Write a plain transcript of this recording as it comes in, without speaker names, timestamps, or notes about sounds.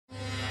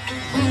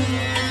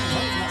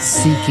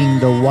Seeking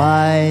the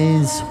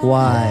Wise.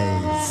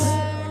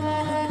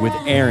 With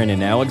Aaron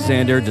and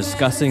Alexander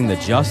discussing the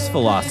Just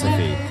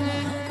philosophy.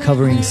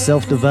 Covering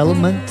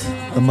self-development,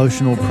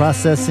 emotional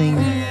processing,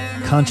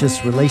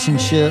 conscious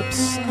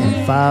relationships,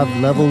 and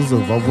 5 levels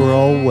of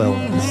overall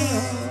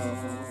wellness.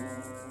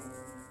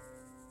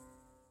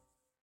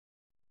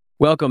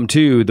 Welcome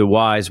to the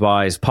Wise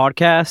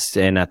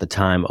podcast, and at the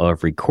time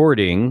of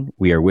recording,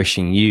 we are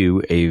wishing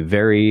you a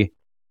very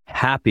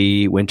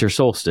happy winter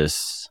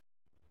solstice.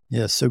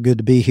 Yes, so good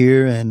to be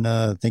here, and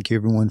thank you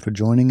everyone for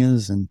joining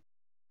us, and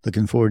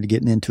looking forward to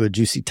getting into a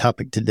juicy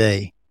topic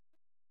today.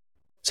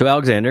 So,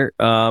 Alexander,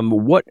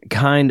 what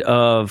kind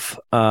of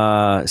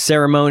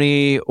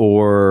ceremony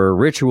or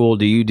ritual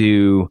do you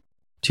do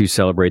to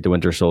celebrate the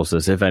winter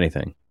solstice, if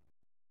anything?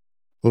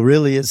 Well,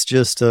 really, it's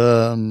just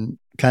kind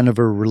of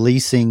a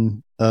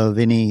releasing of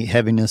any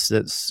heaviness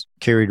that's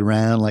carried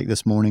around. Like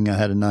this morning, I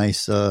had a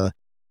nice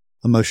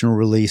emotional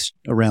release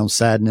around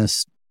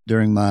sadness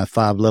during my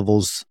 5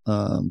 levels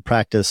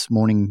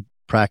morning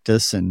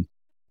practice. And,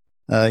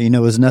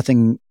 it was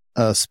nothing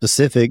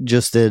specific,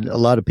 just that a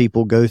lot of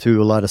people go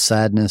through a lot of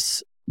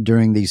sadness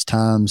during these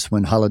times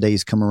when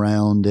holidays come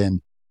around.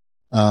 And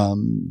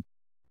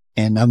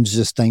I'm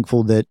just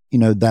thankful that,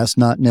 that's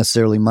not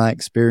necessarily my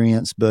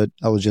experience, but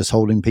I was just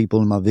holding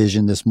people in my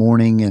vision this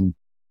morning. And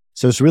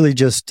so it's really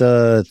just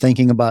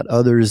thinking about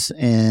others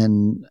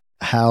and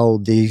how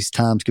these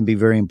times can be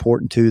very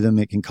important to them.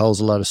 It can cause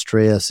a lot of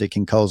stress. It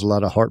can cause a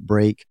lot of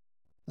heartbreak,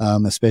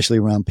 especially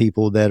around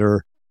people that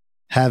are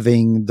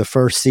having the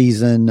first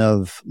season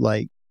of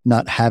like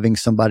not having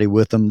somebody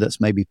with them that's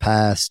maybe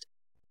passed.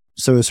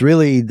 So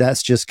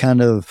that's just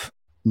kind of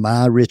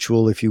my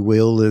ritual, if you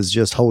will, is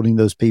just holding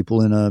those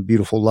people in a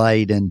beautiful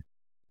light and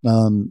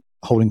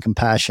holding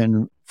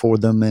compassion for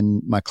them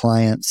and my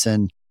clients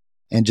and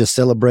just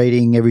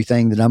celebrating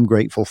everything that I'm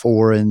grateful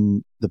for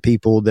and the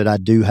people that I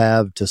do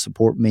have to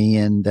support me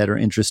and that are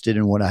interested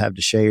in what I have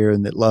to share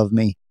and that love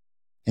me.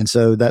 And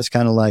so that's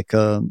kind of like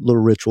a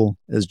little ritual,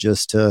 is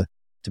just to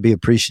be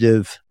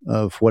appreciative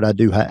of what I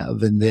do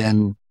have and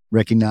then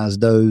recognize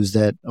those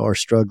that are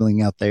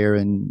struggling out there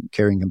and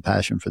carrying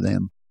compassion for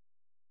them.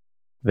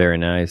 Very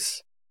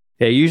nice.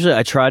 Yeah, usually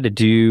I try to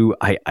do,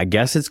 I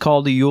guess it's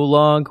called a Yule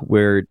log,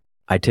 where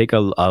I take a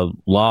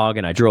log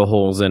and I drill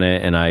holes in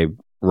it and I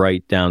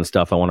write down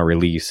stuff I want to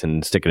release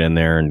and stick it in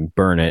there and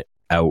burn it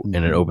out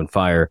in an open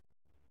fire.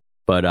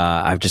 But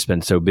I've just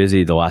been so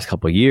busy the last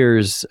couple of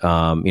years.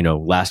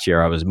 Last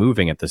year I was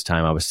moving at this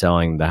time. I was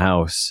selling the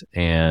house,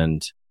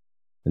 and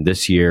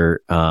this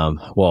year, in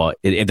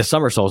the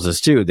summer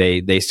solstice too,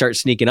 they start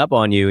sneaking up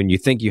on you and you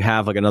think you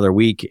have like another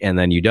week and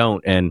then you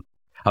don't. And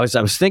I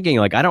was thinking,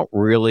 like, I don't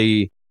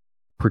really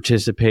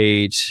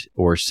participate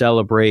or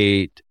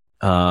celebrate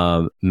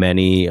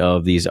many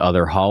of these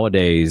other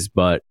holidays,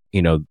 but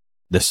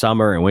the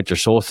summer and winter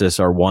solstice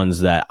are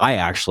ones that I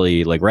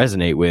actually like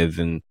resonate with,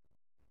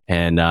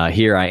 and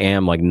here I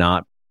am like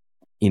not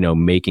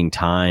making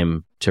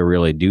time to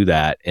really do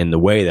that in the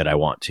way that I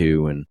want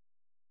to,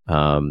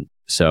 and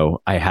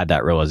so I had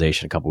that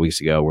realization a couple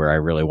weeks ago where I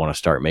really want to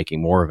start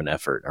making more of an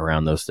effort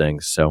around those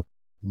things. So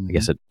I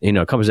guess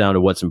it comes down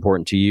to what's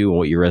important to you and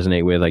what you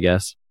resonate with, I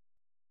guess.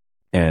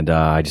 And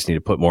I just need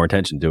to put more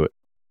attention to it.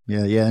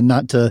 Yeah. And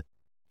not to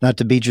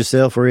beat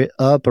yourself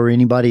up or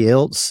anybody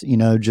else,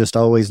 just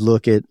always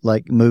look at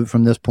like move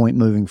from this point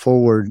moving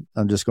forward.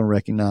 I'm just going to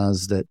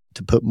recognize that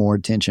to put more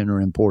attention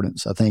or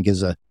importance, I think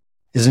is an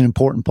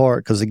important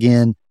part. Because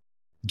again,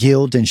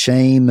 guilt and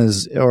shame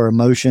or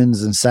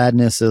emotions, and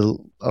sadness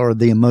are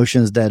the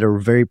emotions that are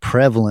very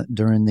prevalent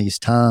during these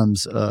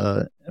times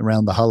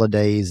around the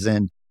holidays.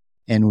 And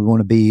we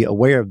want to be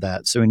aware of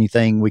that. So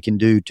anything we can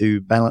do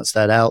to balance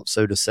that out,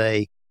 so to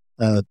say,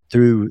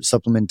 through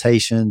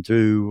supplementation,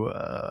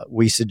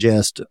 we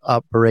suggest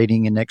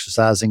operating and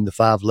exercising the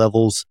 5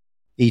 levels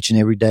each and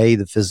every day: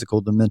 the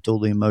physical, the mental,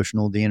 the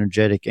emotional, the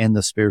energetic, and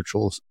the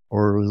spiritual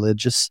or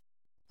religious.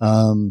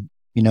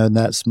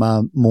 That's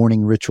my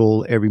morning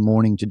ritual every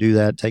morning. To do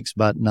that takes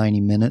about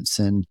 90 minutes.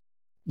 And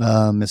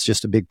it's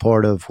just a big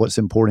part of what's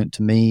important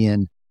to me.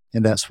 And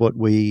that's what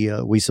we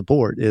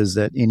support, is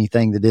that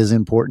anything that is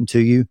important to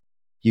you,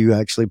 you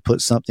actually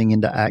put something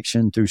into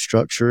action through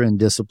structure and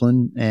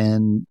discipline,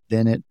 and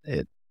then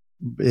it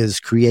is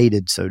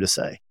created, so to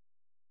say.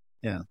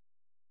 Yeah.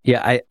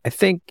 Yeah, I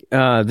think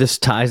this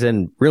ties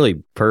in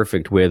really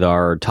perfect with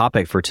our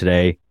topic for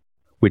today,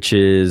 which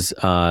is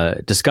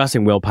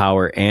discussing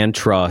willpower and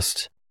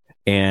trust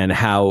and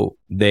how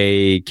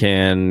they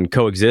can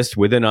coexist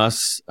within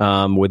us,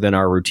 within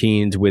our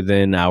routines,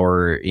 within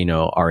our,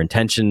 our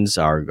intentions,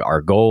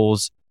 our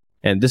goals.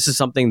 And this is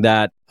something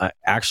that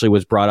actually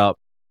was brought up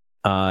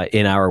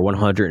in our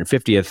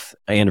 150th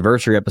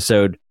anniversary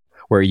episode,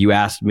 where you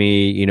asked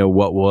me,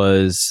 what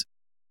was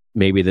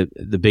maybe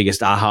the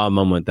biggest aha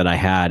moment that I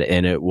had.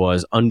 And it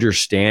was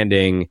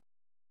understanding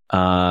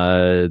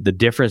the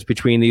difference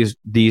between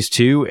these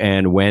two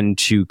and when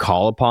to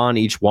call upon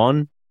each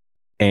one,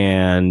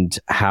 and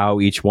how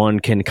each one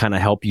can kind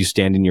of help you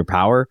stand in your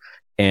power.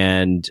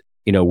 And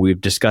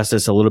we've discussed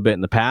this a little bit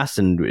in the past,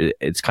 and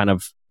it's kind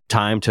of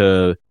time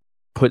to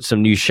put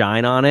some new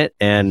shine on it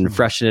and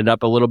freshen it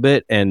up a little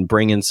bit and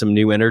bring in some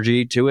new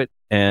energy to it,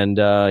 and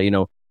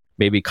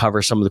maybe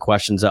cover some of the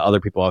questions that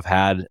other people have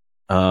had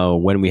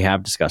when we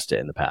have discussed it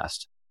in the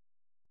past.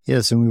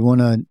 Yes, and we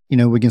want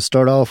to, we can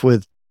start off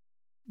with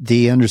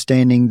the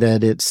understanding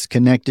that it's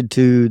connected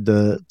to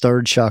the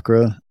third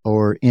chakra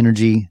or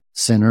energy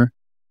center,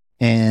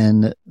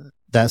 and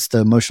that's the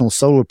emotional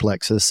solar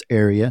plexus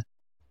area.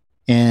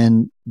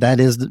 And that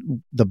is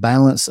the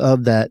balance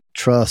of that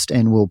trust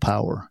and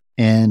willpower.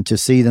 And to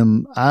see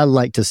them, I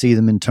like to see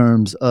them in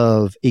terms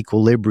of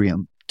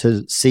equilibrium,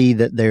 to see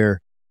that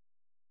they're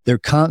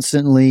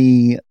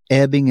constantly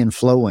ebbing and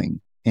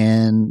flowing.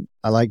 And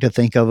I like to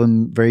think of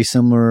them very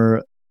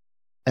similar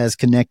as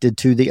connected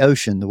to the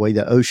ocean, the way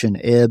the ocean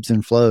ebbs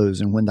and flows.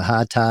 And when the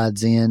high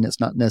tide's in, it's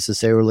not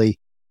necessarily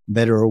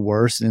better or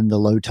worse than the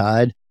low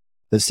tide.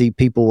 But see,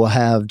 people will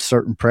have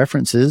certain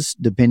preferences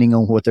depending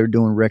on what they're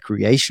doing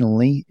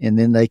recreationally, and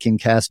then they can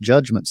cast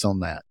judgments on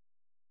that.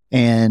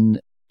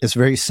 And it's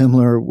very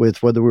similar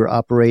with whether we're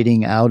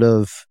operating out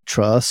of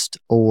trust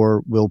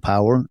or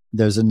willpower.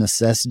 There's a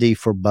necessity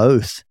for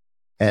both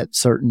at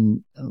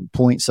certain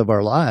points of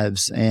our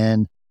lives.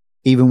 And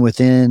even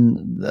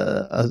within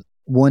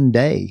one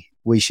day,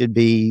 we should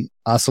be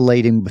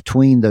oscillating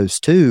between those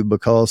two,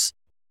 because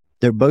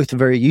they're both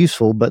very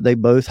useful, but they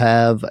both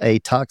have a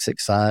toxic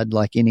side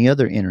like any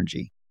other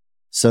energy.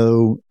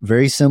 So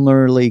very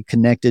similarly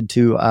connected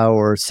to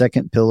our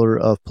second pillar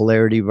of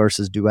polarity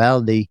versus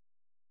duality,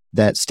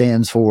 that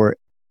stands for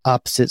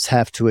opposites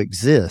have to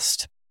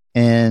exist.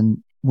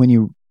 And when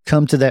you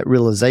come to that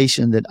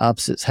realization that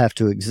opposites have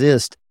to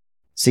exist,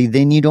 see,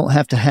 then you don't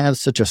have to have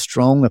such a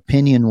strong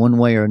opinion one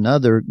way or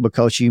another,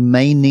 because you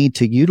may need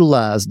to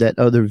utilize that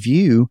other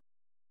view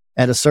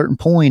at a certain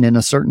point in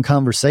a certain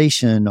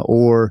conversation,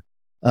 or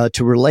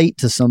to relate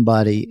to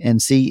somebody. And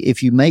see,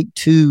 if you make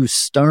too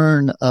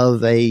stern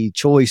of a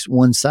choice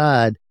one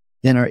side,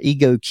 then our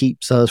ego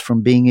keeps us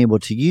from being able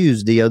to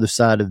use the other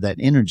side of that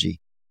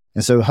energy.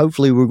 And so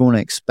hopefully we're going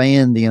to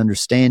expand the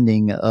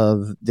understanding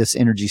of this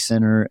energy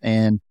center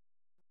and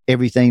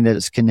everything that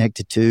it's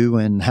connected to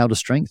and how to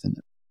strengthen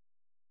it.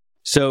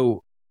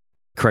 So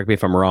correct me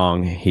if I'm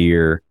wrong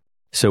here.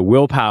 So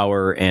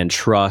willpower and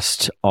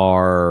trust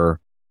are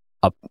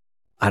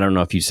I don't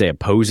know if you say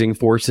opposing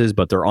forces,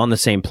 but they're on the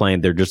same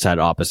plane. They're just at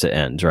opposite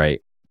ends,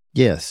 right?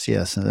 Yes.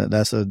 And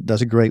that's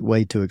a great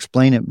way to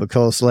explain it,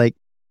 because like,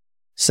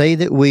 say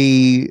that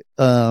we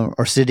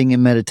are sitting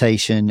in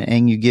meditation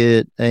and you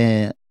get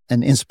an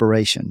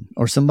inspiration,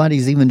 or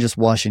somebody's even just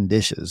washing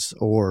dishes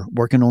or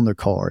working on their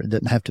car. It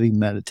doesn't have to be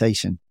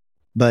meditation,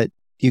 but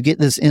you get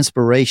this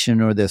inspiration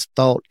or this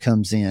thought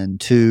comes in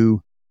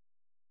to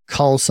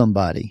call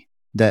somebody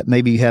that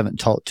maybe you haven't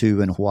talked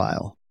to in a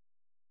while.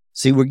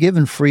 See, we're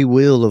given free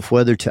will of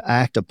whether to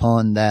act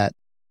upon that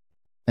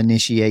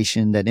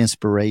initiation, that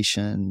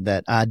inspiration,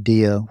 that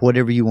idea,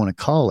 whatever you want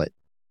to call it.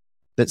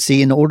 But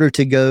see, in order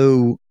to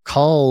go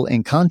call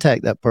and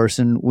contact that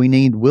person, we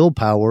need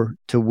willpower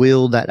to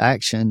will that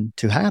action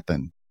to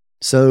happen.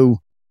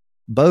 So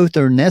both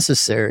are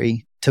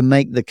necessary to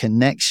make the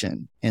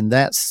connection. And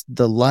that's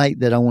the light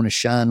that I want to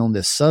shine on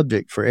this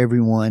subject for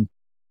everyone,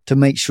 to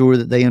make sure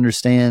that they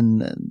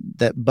understand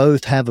that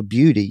both have a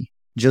beauty.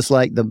 Just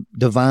like the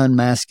divine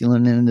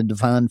masculine and the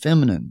divine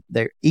feminine,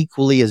 they're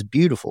equally as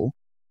beautiful,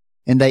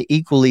 and they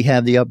equally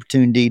have the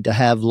opportunity to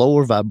have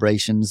lower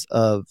vibrations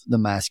of the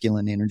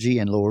masculine energy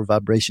and lower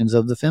vibrations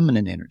of the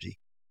feminine energy.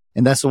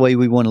 And that's the way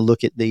we want to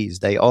look at these.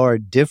 They are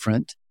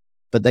different,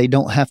 but they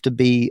don't have to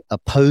be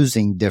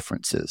opposing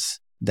differences.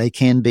 They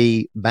can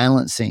be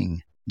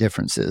balancing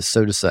differences,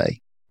 so to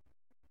say.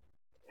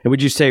 And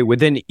would you say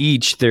within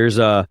each, there's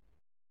a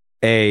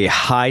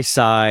high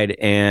side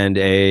and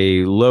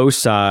a low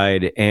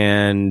side,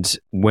 and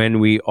when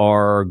we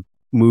are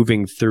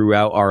moving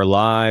throughout our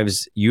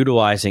lives,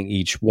 utilizing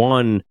each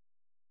one,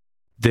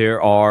 there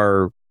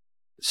are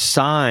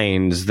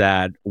signs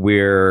that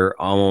we're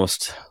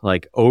almost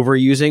like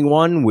overusing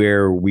one,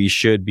 where we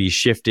should be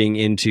shifting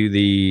into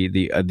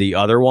the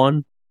other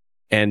one?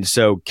 And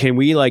so can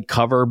we like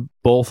cover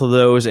both of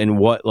those, and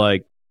what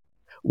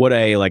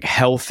a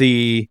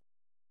healthy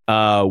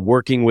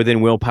working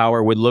within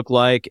willpower would look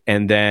like,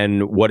 and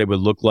then what it would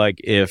look like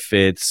if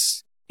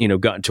it's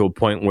gotten to a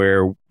point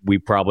where we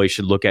probably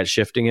should look at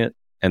shifting it,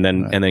 and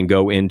then right, and then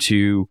go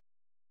into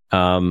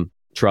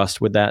trust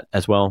with that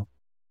as well?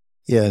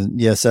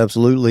 Yes,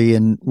 absolutely.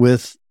 And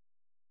with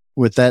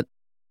that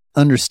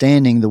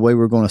understanding, the way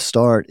we're going to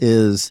start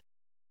is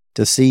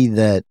to see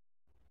that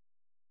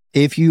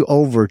if you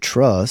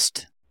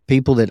overtrust,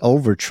 people that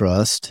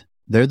overtrust,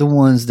 they're the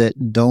ones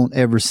that don't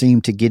ever seem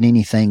to get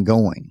anything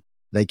going.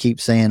 They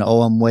keep saying,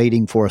 oh, I'm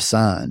waiting for a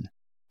sign.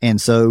 And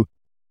so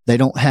they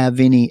don't have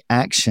any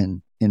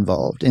action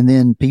involved. And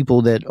then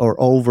people that are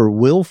over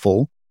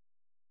willful,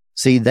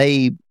 see,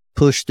 they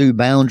push through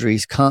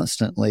boundaries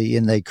constantly,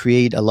 and they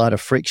create a lot of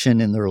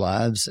friction in their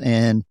lives.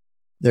 And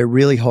They're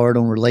really hard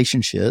on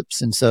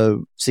relationships. And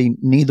so, see,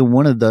 neither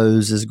one of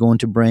those is going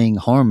to bring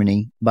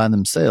harmony by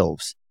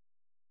themselves.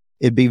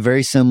 It'd be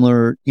very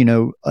similar,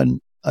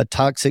 a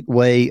toxic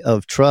way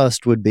of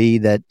trust would be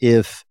that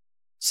if,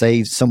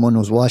 say, someone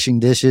was washing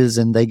dishes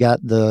and they got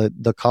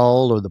the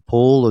call or the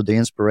pull or the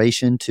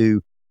inspiration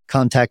to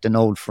contact an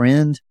old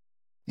friend,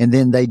 and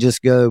then they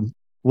just go,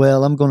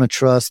 well, I'm going to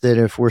trust that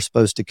if we're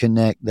supposed to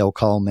connect, they'll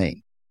call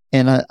me.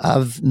 And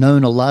I've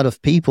known a lot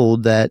of people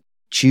that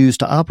choose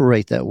to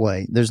operate that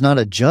way. There's not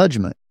a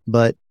judgment,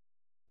 but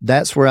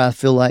that's where I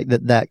feel like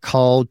that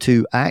call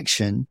to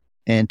action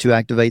and to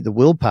activate the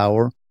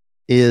willpower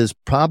is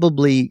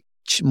probably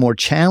more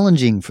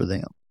challenging for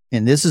them.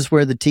 And this is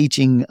where the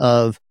teaching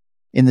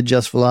in the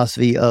Just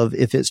philosophy of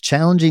if it's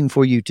challenging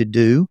for you to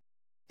do,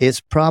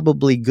 it's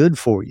probably good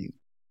for you.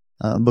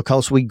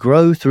 Because we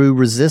grow through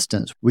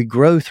resistance. We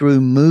grow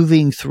through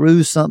moving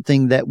through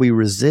something that we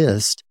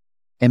resist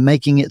and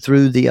making it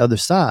through the other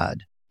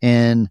side.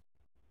 And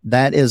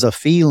that is a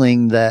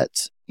feeling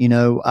that,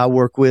 I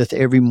work with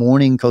every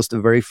morning, because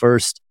the very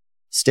first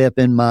step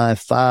in my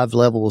 5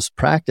 levels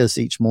practice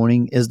each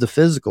morning is the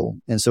physical.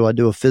 And so I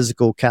do a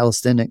physical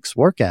calisthenics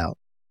workout.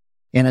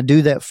 And I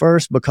do that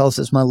first because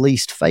it's my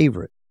least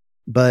favorite.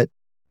 But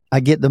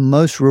I get the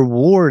most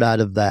reward out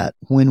of that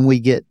when we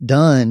get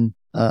done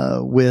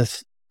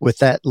with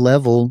that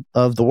level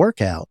of the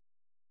workout.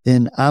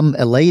 Then I'm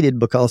elated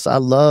because I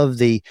love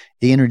the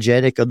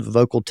energetic of the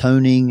vocal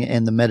toning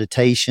and the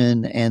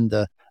meditation and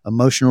the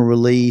emotional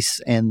release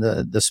and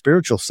the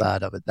spiritual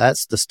side of it.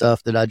 That's the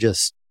stuff that I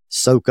just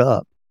soak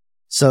up.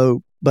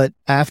 So, but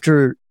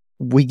after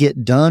we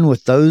get done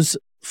with those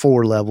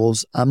 4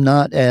 levels, I'm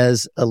not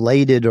as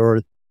elated,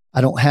 or I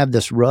don't have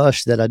this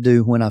rush that I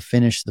do when I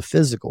finish the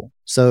physical.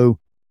 So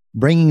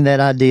bringing that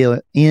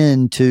idea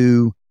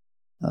into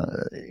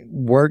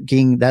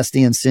working, that's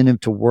the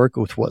incentive to work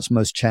with what's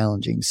most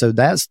challenging. So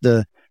that's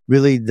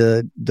really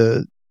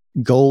the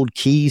gold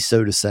key,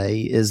 so to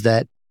say, is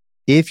that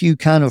if you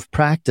kind of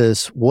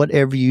practice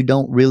whatever you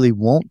don't really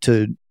want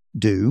to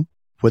do,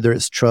 whether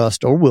it's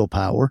trust or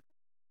willpower,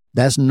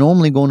 that's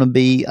normally going to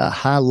be a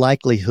high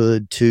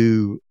likelihood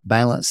to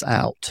balance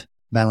out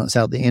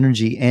the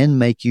energy and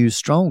make you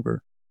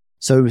stronger.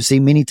 So see,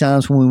 many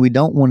times when we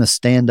don't want to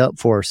stand up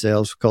for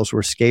ourselves because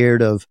we're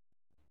scared of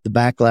the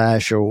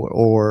backlash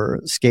or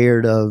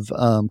scared of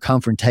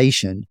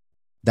confrontation,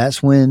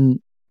 that's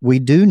when we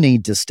do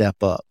need to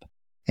step up.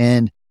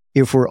 And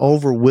if we're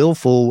over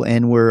willful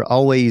and we're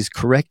always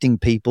correcting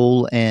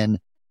people and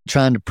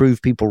trying to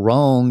prove people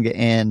wrong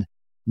and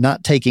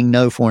not taking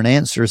no for an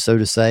answer, so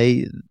to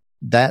say,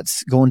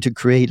 that's going to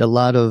create a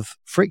lot of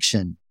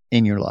friction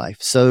in your life.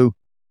 So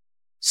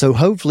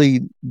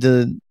hopefully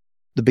the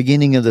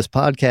beginning of this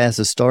podcast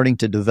is starting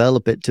to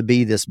develop it to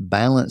be this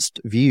balanced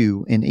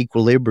view in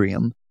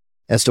equilibrium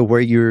as to where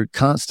you're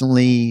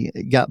constantly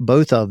got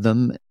both of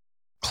them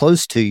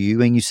close to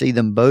you and you see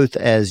them both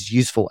as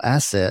useful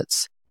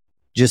assets.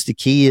 Just the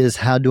key is,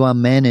 how do I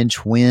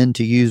manage when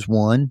to use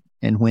one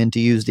and when to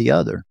use the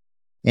other?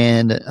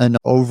 And an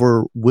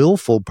over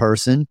willful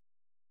person,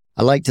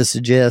 I like to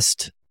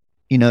suggest,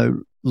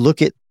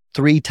 look at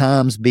 3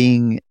 times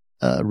being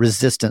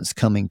resistance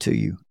coming to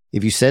you.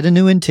 If you set a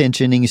new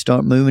intention and you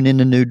start moving in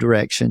a new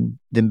direction,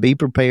 then be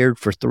prepared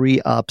for 3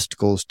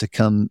 obstacles to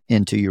come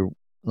into your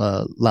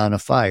line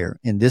of fire.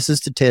 And this is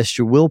to test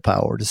your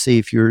willpower to see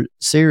if you're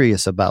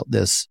serious about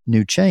this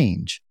new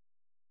change.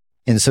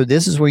 And so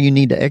this is where you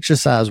need to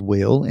exercise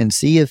will and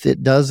see if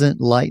it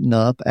doesn't lighten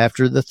up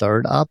after the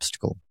 3rd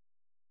obstacle.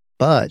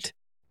 But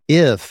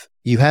if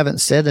you haven't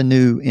set a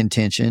new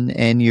intention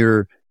and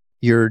you're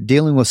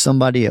dealing with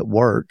somebody at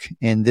work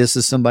and this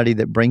is somebody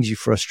that brings you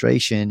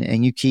frustration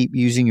and you keep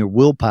using your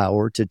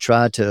willpower to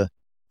try to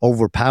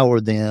overpower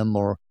them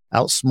or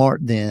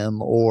outsmart them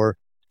or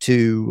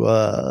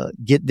to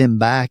get them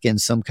back in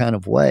some kind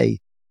of way,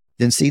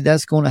 then see,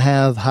 that's going to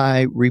have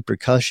high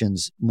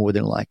repercussions more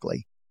than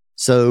likely.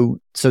 So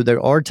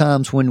there are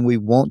times when we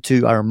want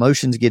to, our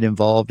emotions get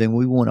involved and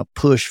we want to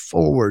push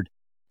forward.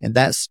 And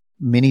that's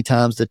many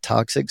times the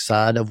toxic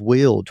side of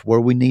will, to where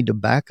we need to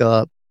back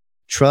up,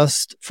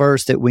 trust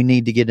first that we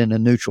need to get in a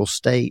neutral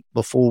state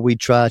before we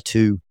try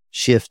to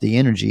shift the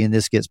energy. And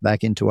this gets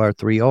back into our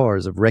 3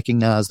 R's of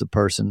recognize the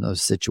person or the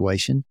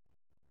situation,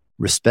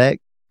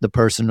 respect the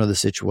person or the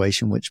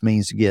situation, which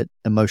means to get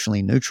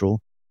emotionally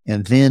neutral,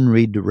 and then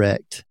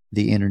redirect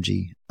the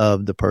energy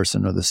of the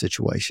person or the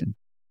situation.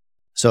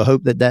 So I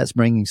hope that that's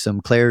bringing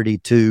some clarity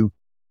to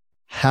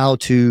how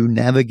to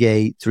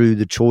navigate through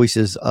the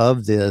choices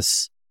of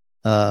this,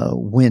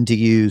 when to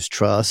use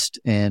trust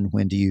and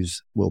when to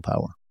use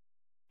willpower.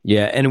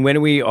 Yeah. And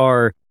when we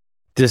are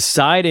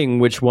deciding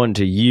which one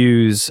to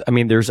use, I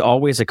mean, there's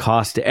always a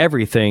cost to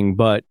everything,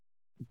 but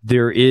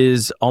there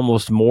is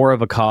almost more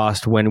of a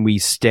cost when we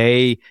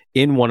stay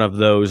in one of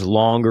those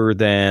longer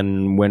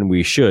than when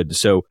we should.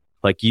 So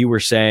like you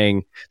were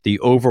saying, the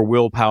over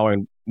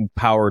willpowered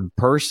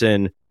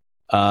person,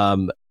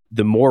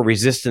 the more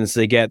resistance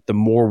they get, the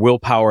more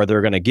willpower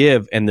they're going to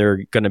give, and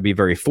they're going to be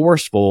very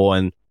forceful.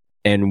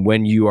 And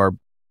when you are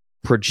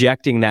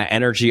projecting that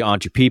energy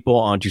onto people,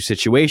 onto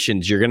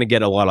situations, you're going to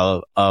get a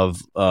lot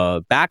of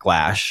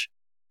backlash.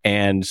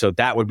 And so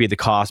that would be the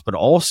cost. But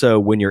also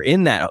when you're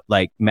in that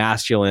like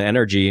masculine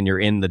energy and you're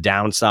in the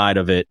downside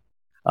of it,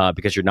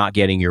 because you're not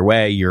getting your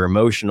way, you're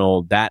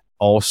emotional, that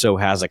also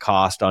has a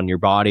cost on your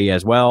body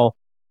as well.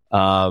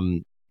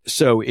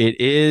 So it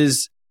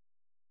is,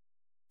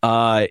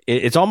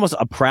 it's almost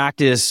a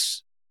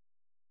practice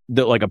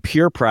that like a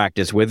pure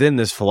practice within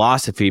this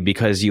philosophy,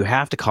 because you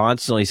have to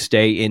constantly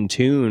stay in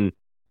tune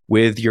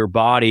with your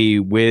body,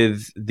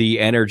 with the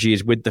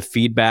energies, with the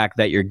feedback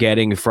that you're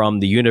getting from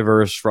the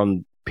universe,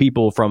 from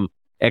people, from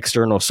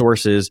external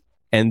sources,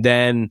 and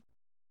then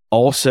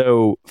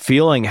also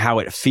feeling how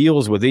it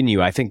feels within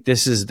you. I think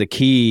this is the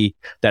key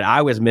that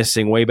I was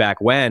missing way back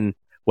when,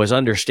 was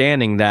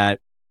understanding that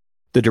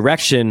the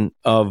direction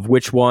of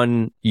which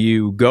one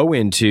you go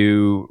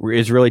into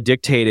is really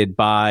dictated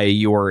by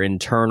your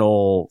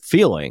internal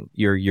feeling,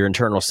 your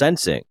internal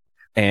sensing.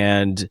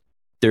 And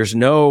there's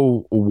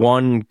no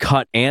one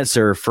cut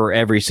answer for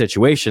every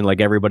situation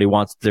like everybody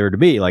wants there to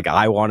be. Like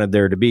I wanted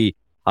there to be.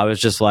 I was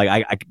just like,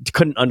 I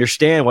couldn't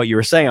understand what you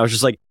were saying. I was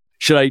just like,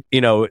 should I,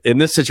 in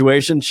this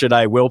situation, should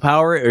I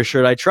willpower it or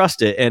should I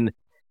trust it?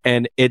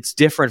 And it's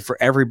different for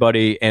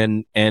everybody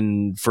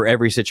and for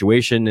every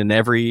situation and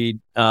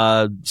every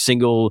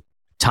single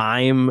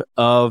time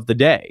of the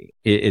day.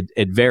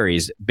 It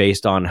varies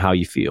based on how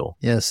you feel.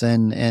 Yes,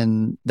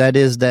 and that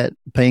is that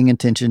paying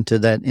attention to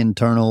that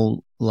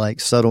internal, like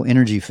subtle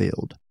energy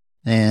field.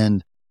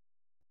 And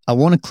I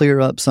want to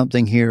clear up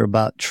something here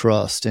about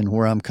trust and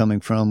where I'm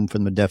coming from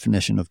the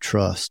definition of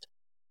trust.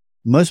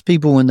 Most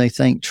people, when they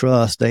think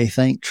trust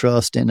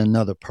in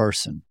another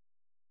person.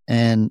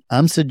 And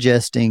I'm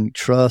suggesting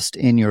trust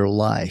in your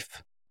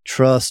life,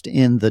 trust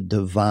in the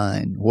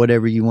divine,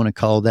 whatever you want to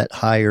call that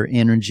higher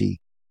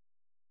energy.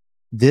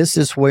 This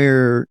is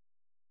where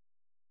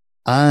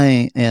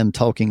I am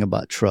talking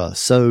about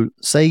trust. So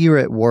say you're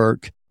at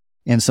work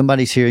and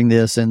somebody's hearing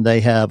this and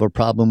they have a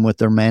problem with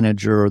their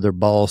manager or their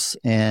boss,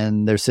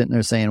 and they're sitting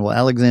there saying, well,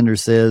 Alexander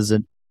says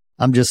that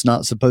I'm just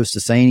not supposed to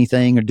say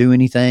anything or do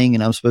anything,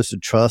 and I'm supposed to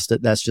trust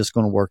that that's just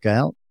going to work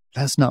out.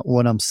 That's not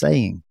what I'm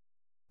saying.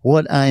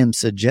 What I am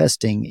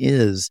suggesting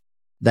is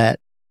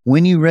that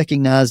when you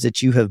recognize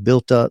that you have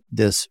built up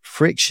this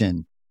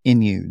friction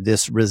in you,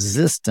 this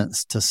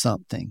resistance to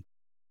something,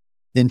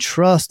 then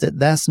trust that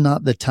that's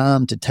not the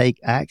time to take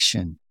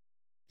action.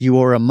 You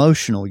are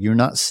emotional. You're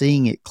not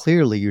seeing it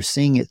clearly. You're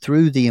seeing it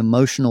through the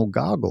emotional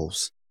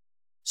goggles.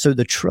 So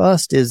the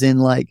trust is in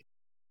like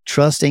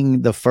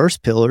trusting the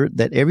first pillar,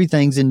 that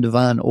everything's in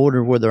divine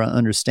order, whether I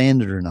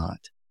understand it or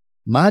not.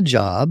 My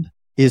job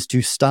is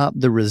to stop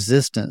the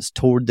resistance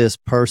toward this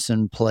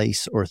person,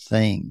 place, or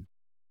thing.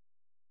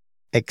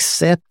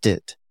 Accept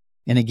it.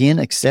 And again,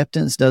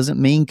 acceptance doesn't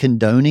mean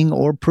condoning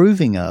or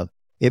approving of.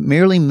 It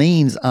merely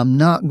means I'm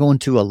not going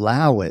to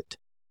allow it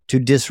to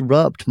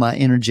disrupt my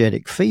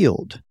energetic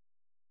field.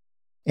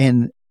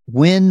 And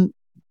when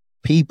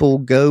people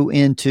go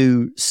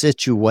into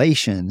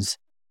situations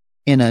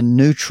in a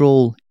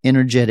neutral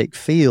energetic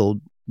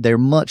field, they're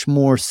much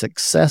more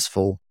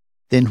successful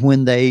than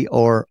when they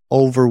are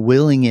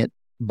overwhelming it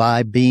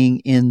by being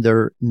in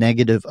their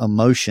negative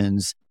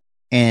emotions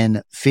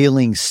and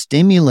feeling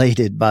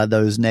stimulated by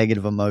those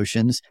negative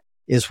emotions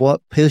is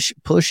what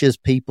pushes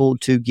people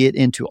to get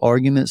into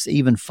arguments,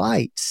 even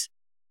fights.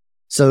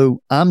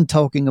 So I'm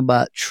talking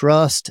about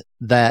trust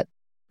that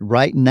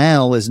right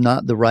now is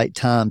not the right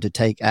time to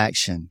take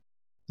action.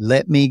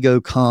 Let me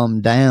go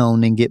calm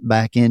down and get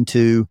back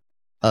into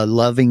a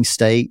loving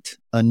state,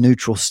 a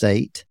neutral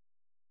state,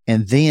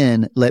 and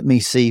then let me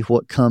see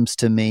what comes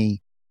to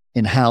me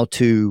and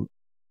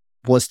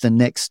what's the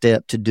next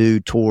step to do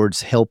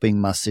towards helping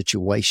my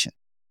situation.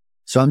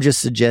 So I'm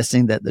just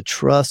suggesting that the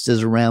trust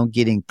is around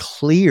getting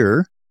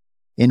clear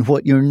in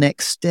what your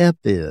next step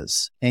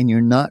is. And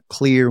you're not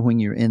clear when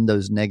you're in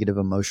those negative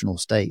emotional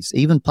states,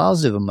 even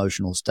positive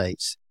emotional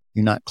states.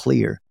 You're not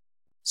clear.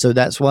 So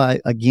that's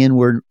why, again,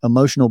 we're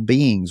emotional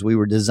beings. We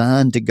were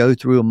designed to go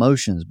through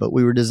emotions, but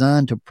we were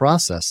designed to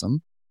process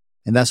them.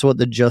 And that's what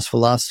the Just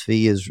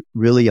philosophy is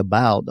really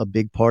about. A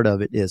big part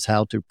of it is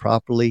how to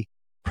properly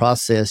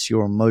process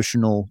your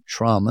emotional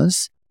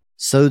traumas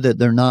so that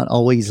they're not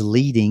always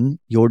leading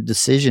your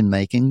decision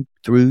making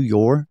through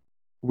your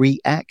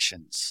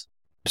reactions.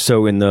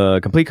 So in the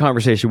complete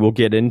conversation, we'll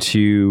get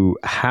into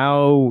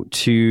how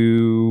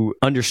to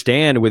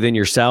understand within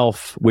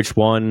yourself which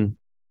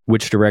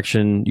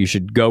direction you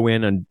should go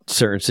in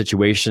certain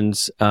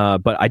situations.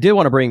 But I did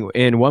want to bring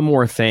in one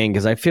more thing,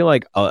 because I feel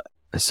like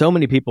so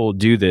many people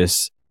do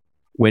this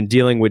when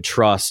dealing with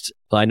trust.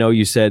 I know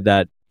you said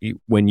that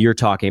when you're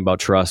talking about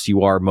trust,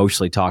 you are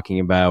mostly talking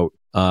about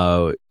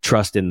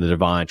trust in the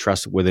divine,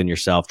 trust within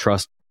yourself,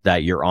 trust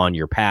that you're on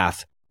your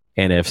path.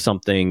 And if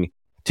something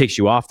takes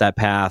you off that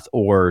path,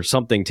 or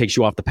something takes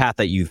you off the path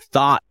that you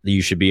thought that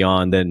you should be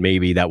on, then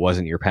maybe that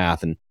wasn't your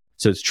path. And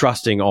so it's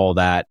trusting all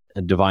that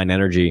divine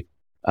energy.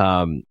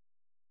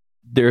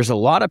 There's a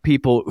lot of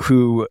people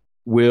who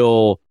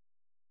will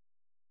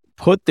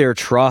put their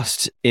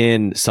trust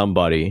in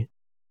somebody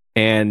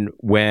And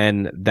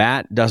when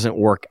that doesn't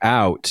work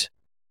out,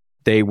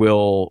 they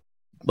will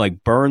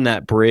like burn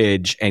that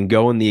bridge and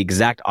go in the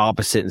exact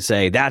opposite and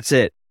say, that's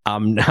it.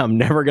 I'm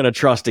never going to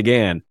trust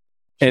again.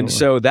 Sure. And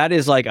so that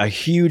is like a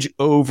huge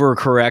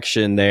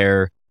overcorrection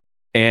there.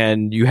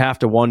 And you have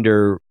to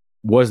wonder,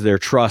 was their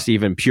trust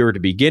even pure to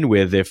begin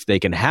with if they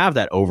can have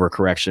that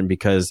overcorrection,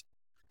 because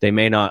they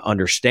may not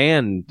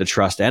understand the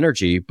trust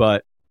energy.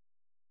 But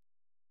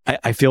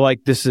I feel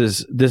like this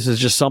is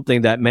just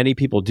something that many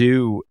people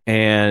do,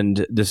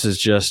 and this is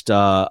just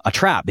a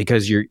trap,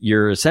 because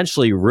you're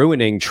essentially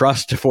ruining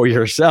trust for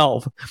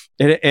yourself,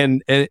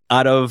 and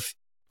out of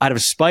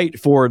spite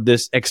for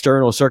this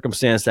external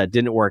circumstance that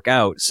didn't work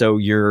out. So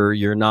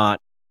you're not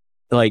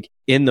like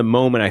in the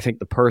moment. I think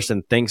the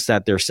person thinks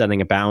that they're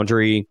setting a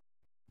boundary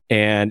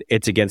and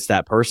it's against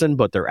that person,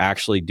 but they're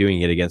actually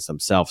doing it against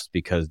themselves,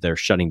 because they're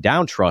shutting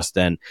down trust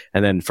then.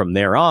 And then from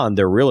there on,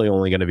 they're really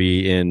only going to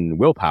be in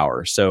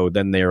willpower. So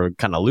then they're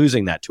kind of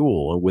losing that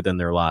tool within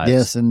their lives.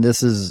 Yes. And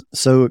this is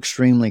so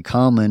extremely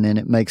common, and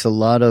it makes a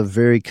lot of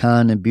very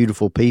kind and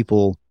beautiful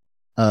people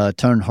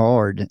turn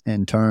hard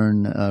and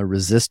turn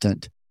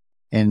resistant.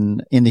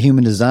 And in the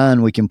human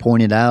design, we can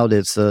point it out.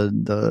 It's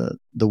the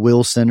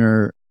will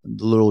center,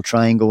 the little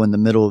triangle in the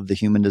middle of the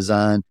human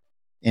design.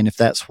 And if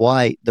that's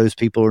white, those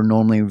people are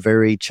normally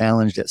very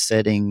challenged at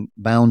setting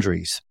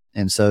boundaries.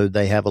 And so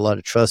they have a lot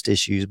of trust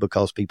issues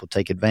because people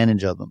take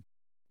advantage of them.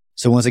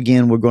 So once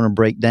again, we're going to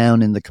break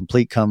down in the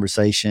complete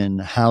conversation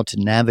how to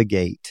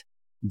navigate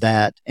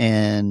that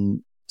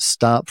and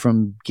stop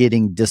from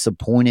getting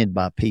disappointed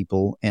by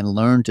people, and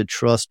learn to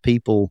trust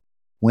people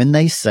when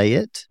they say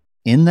it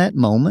in that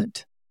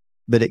moment,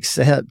 but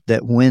accept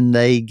that when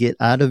they get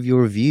out of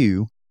your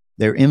view,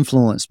 they're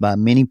influenced by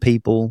many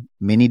people,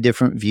 many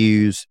different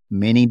views,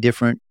 many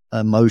different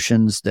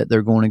emotions that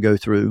they're going to go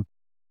through.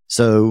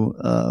 So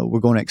we're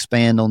going to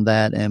expand on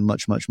that and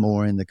much, much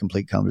more in the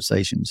complete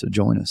conversation. So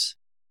join us.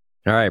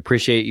 All right.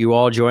 Appreciate you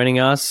all joining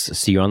us.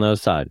 See you on the other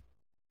side.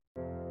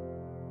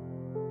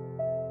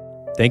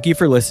 Thank you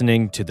for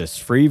listening to this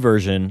free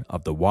version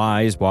of the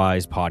Wise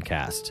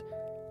podcast.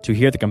 To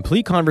hear the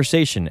complete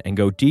conversation and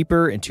go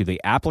deeper into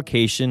the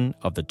application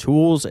of the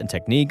tools and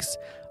techniques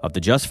of the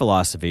Just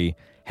Philosophy,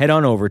 head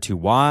on over to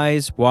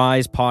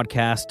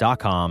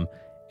wisewisepodcast.com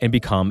and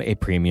become a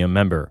premium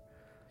member.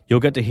 You'll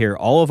get to hear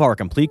all of our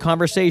complete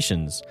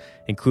conversations,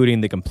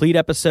 including the complete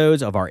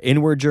episodes of our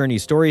Inward Journey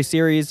story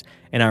series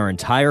and our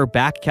entire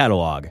back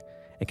catalog,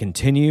 and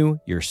continue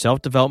your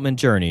self-development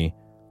journey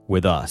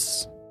with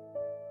us.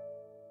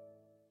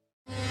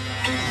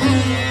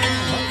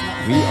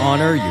 We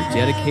honor your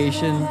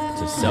dedication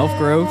to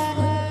self-growth,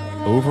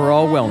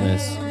 overall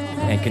wellness,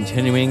 and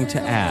continuing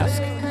to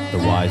ask the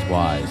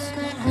wise.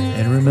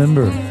 And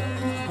remember,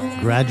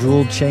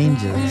 gradual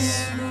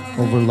changes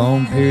over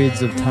long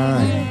periods of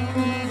time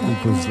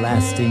equals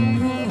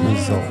lasting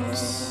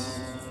results.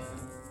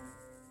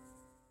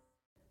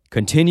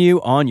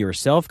 Continue on your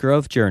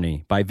self-growth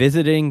journey by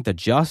visiting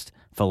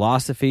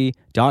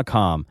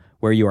thejustphilosophy.com,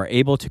 where you are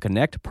able to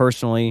connect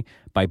personally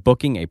by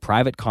booking a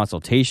private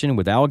consultation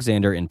with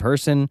Alexander in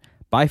person,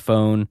 by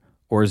phone,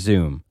 or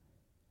Zoom.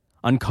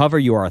 Uncover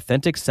your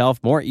authentic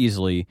self more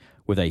easily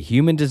with a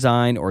human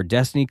design or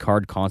destiny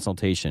card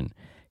consultation.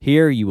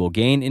 Here you will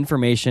gain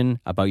information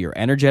about your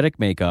energetic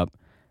makeup,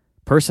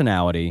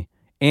 personality,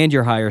 and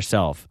your higher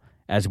self,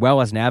 as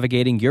well as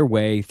navigating your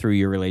way through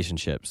your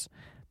relationships.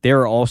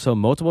 There are also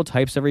multiple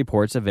types of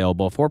reports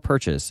available for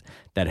purchase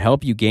that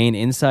help you gain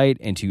insight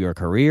into your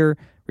career,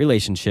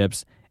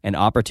 relationships, and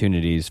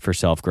opportunities for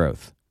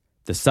self-growth.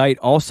 The site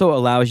also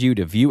allows you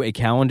to view a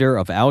calendar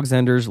of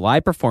Alexander's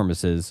live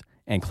performances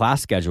and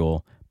class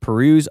schedule,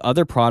 peruse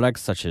other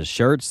products such as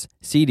shirts,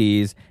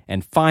 CDs,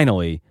 and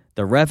finally,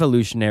 the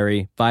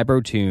revolutionary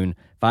VibroTune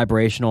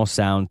vibrational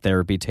sound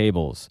therapy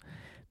tables.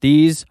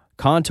 These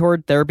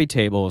contoured therapy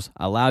tables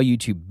allow you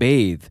to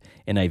bathe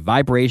in a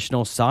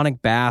vibrational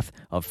sonic bath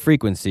of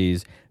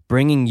frequencies,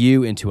 bringing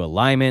you into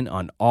alignment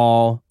on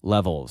all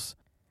levels.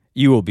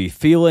 You will be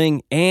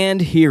feeling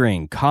and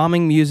hearing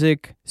calming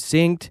music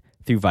synced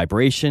through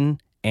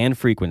vibration and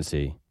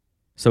frequency.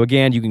 So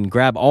again, you can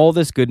grab all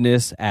this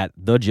goodness at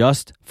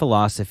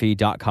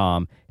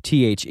thejustphilosophy.com,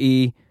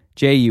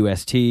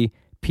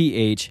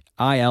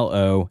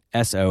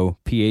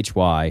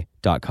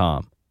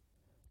 thejustphilosophy.com.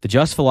 The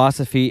Just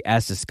Philosophy,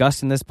 as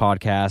discussed in this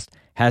podcast,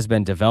 has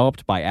been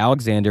developed by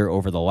Alexander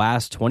over the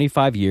last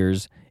 25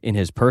 years in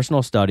his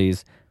personal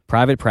studies,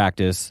 private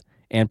practice,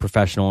 and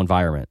professional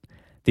environment.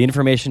 The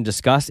information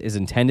discussed is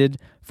intended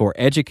for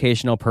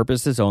educational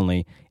purposes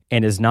only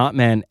and is not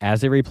meant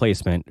as a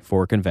replacement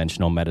for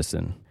conventional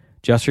medicine.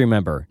 Just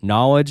remember,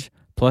 knowledge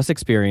plus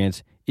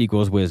experience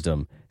equals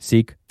wisdom.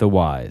 Seek the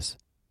wise.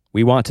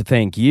 We want to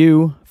thank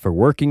you for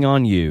working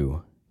on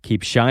you.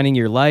 Keep shining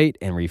your light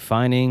and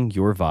refining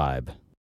your vibe.